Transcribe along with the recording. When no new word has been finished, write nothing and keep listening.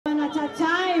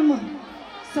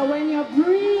So when you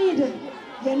breed,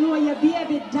 you know your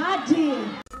baby daddy.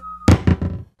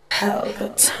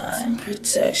 Pelpa time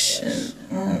protection.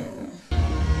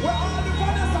 Where all the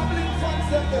VANESSA Bling fans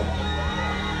them there?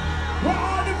 Where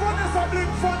all the VANESSA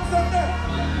Bling fans them there?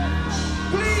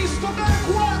 Please to make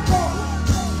welcome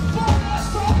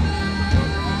VANESSA Bling.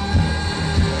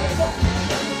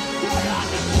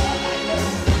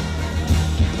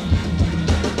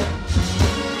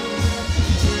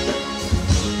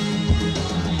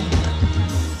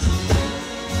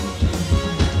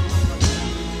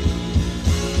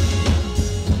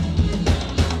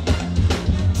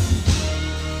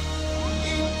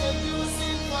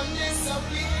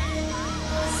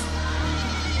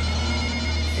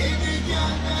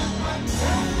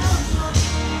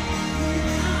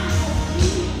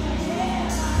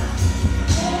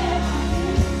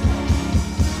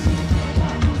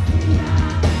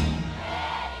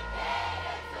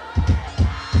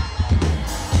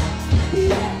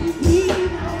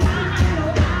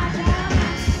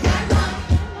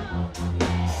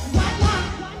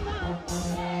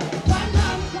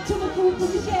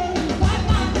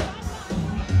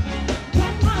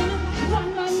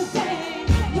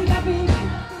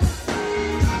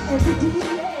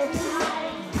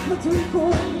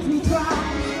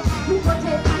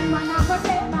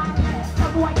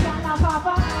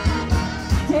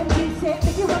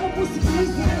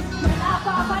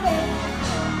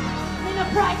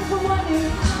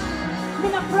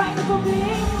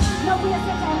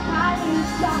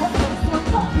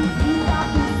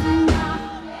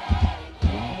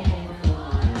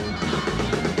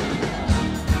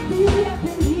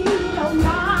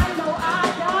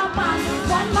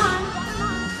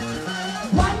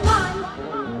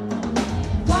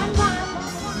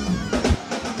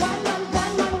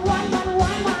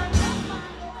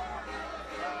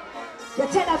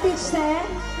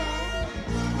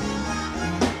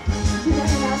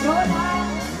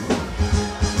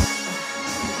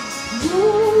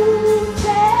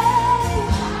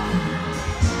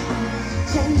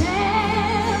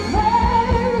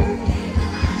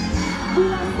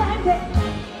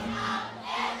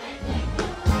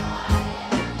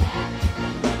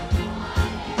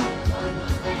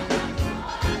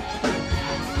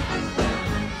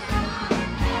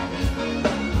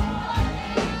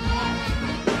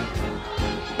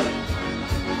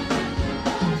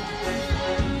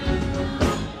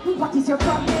 What is your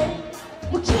problem?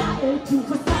 We can't help you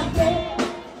for something.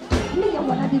 Me, I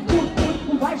wanna be good.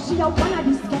 Why she a wanna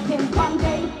be getting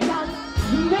funding?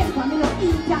 Remember me no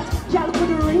eat that. Girl with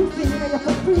the rings in it, you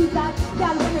can free that.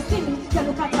 Girl when you see me, you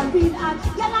look at a real ad.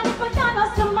 Girl and if I don't know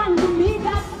some man to me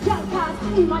that. Girl cause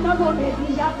he man a run it,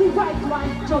 me have the right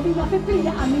one. So me have to feel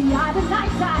it and me had the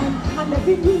night time. And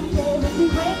every day when me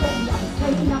wake up, I'm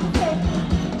saying I'm dead.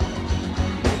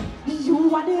 You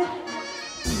want it?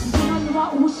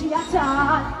 Who she at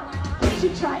all. She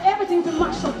try everything to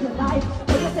mash up your life,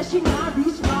 but you say she not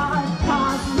reach far,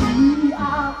 cause we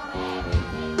are.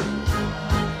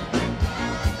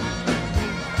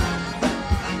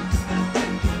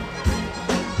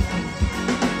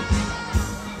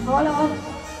 Hold on.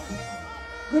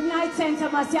 Good night, St.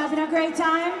 Thomas. You having a great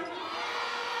time?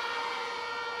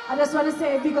 I just want to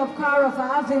say big up Cara for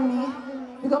having me.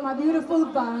 Big up my beautiful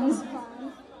bands.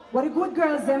 What the good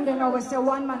girls them, they always say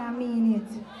one man, I mean it.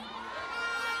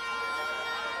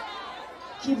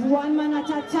 Keep one man at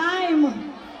a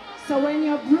time. So when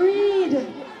you breed,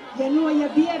 you know your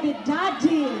baby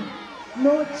daddy.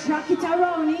 No track it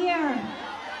around here.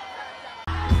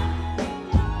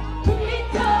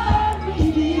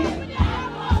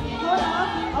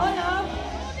 Hold up.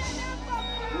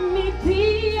 Me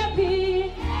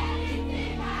baby.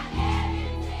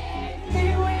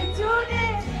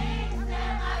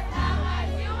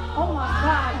 Oh my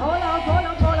God,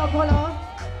 hold on.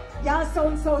 Y'all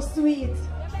sound so sweet.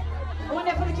 I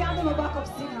wonder if you can do my backup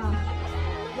singer.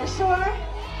 You sure?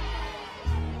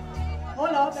 Hold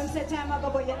up, them say time ago,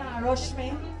 but you not rush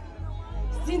me.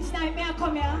 Since night me I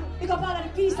come here, pick up all of the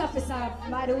peace officer,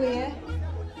 by the way.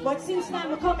 But since night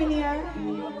I come in here,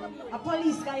 a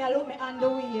police guy look me on the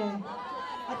way.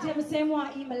 I tell me say I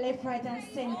want to eat my left, right and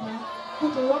center.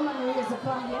 Put a Roman raise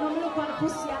upon me. You know me look on the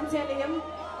pussy and tell him.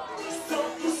 So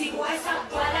pussy boy stop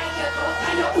boy like your talk.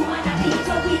 And your woman a beat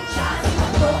your with jazz in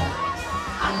your talk.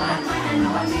 A bad man and no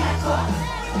one me at all.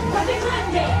 But the man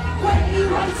there, when he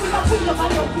runs to your pull up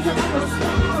and your pull up and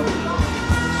your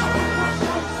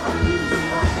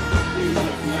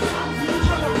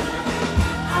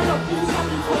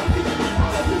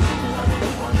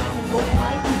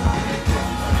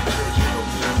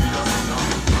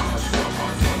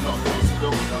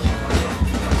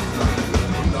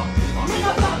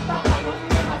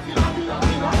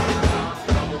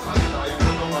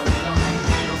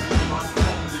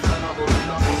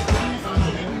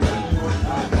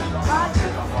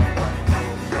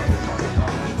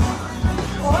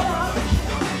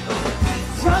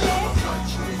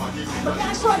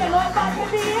Brother, no bad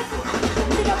for this.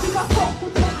 Me don't give a fuck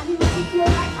with you and you keep you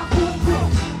like a fool.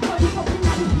 But you fucking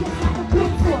at the place like a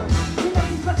good tour. Me don't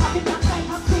give a fucking not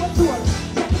like a close door.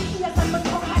 Get me ears and my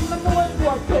tongue and my nose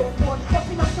for.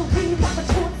 Fucking up the weed like a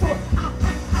short sword.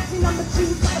 Acting on the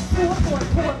cheese like a sword.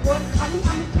 I mean,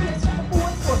 I'm in place like a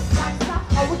board for. Like that,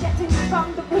 I will get in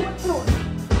from the board floor.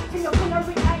 Finger full of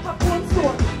ring like a phone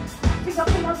store.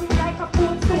 Finger full of ring like a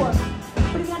phone store.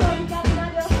 Bring another girl in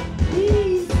another.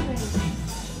 Please.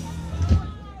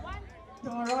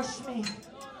 Don't rush me.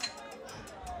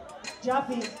 Drop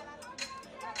it.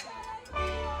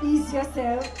 Ease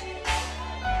yourself.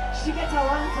 She gets a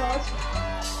one touch.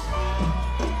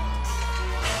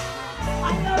 I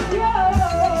love you.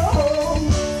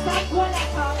 Stop when I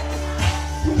come.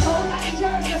 You know that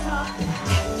you're just up.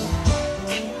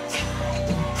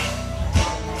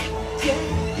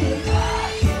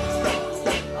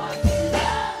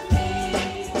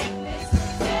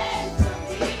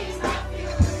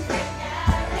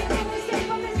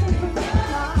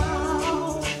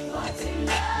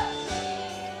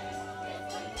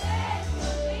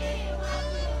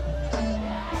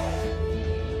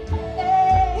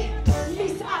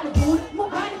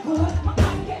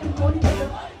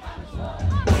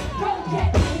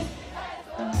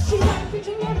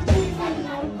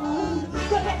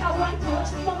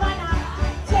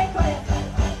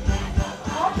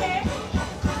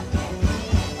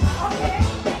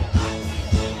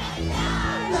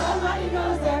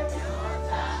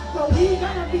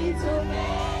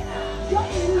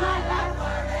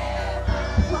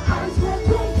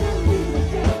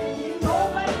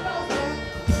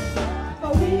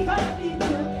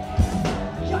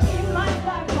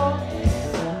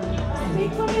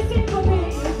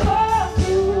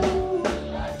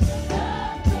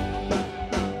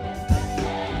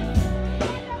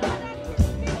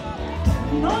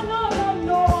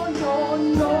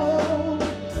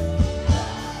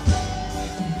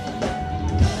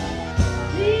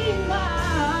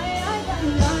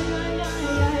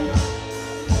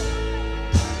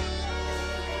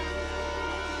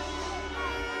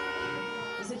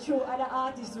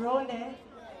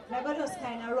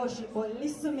 But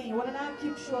listen to me, when I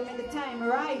keep showing me the time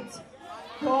right,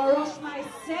 don't rush my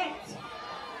set.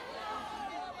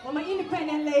 When my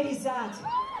independent ladies at,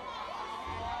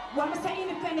 when I say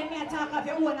independent, I talk of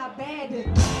your own a bed,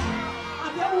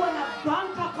 of your own a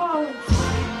bank account,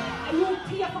 and you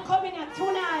pay for coming here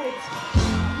tonight.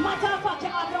 Matter of fact, you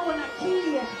have your own a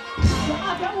key, you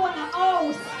have your own a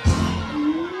house.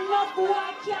 No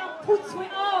boy can put me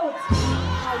out,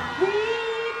 and we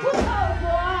put out boy.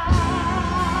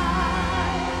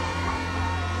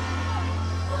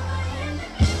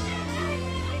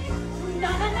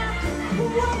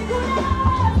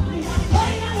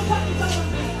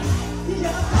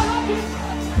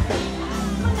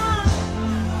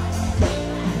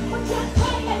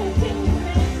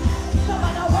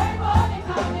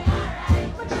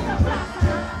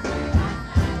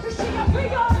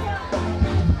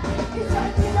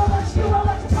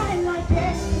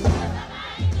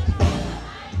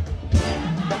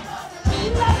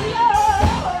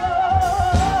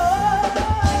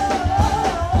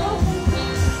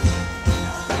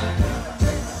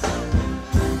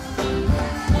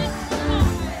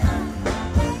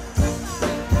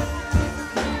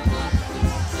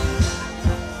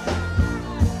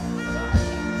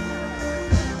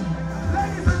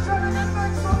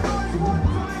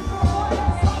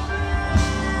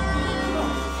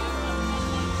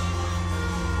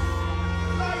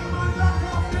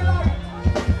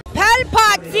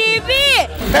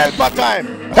 Pelpa time!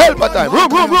 Pelpa time!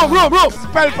 Room!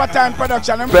 Pelpa time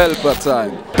production! Pelpa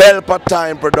time! Pelpa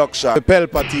time production!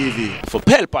 Pelpa TV! For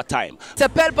Pelpa time! It's a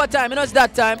Pelpa time, you know it's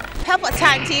that time. Pelpa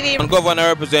time TV! I'm governor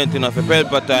representing of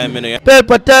Pelpa time, you know.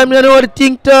 Pelpa time, you know what I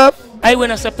think tough? I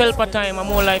when I say Pelpa time, I'm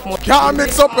more like more. Can't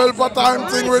mix up Pelpa time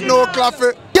thing with no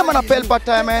coffee. Yeah, man, a Pelpa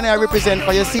time, and I represent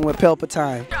for you. See, with Pelpa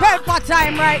time. Pelpa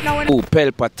time right now. Oh,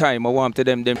 Pelpa time, I want to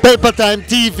them. Pelpa time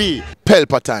TV.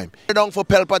 Pelpa time. Down for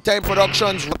Pelpa time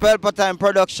productions. Pelpa time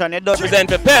production. It does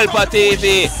represent for Pelpa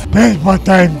TV. Pelpa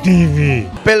time TV.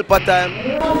 Pelpa time.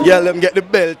 Yeah, let them get the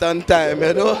belt on time,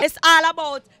 you know. It's all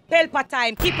about Pelpa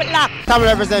time. Keep it locked. Come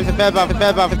represent for Pelpa,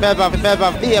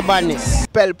 VBYZ.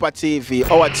 Pelpa TV,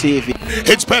 our TV.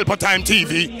 It's Pelpa time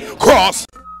TV. Cross.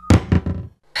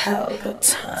 Pelpa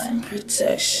time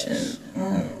protection.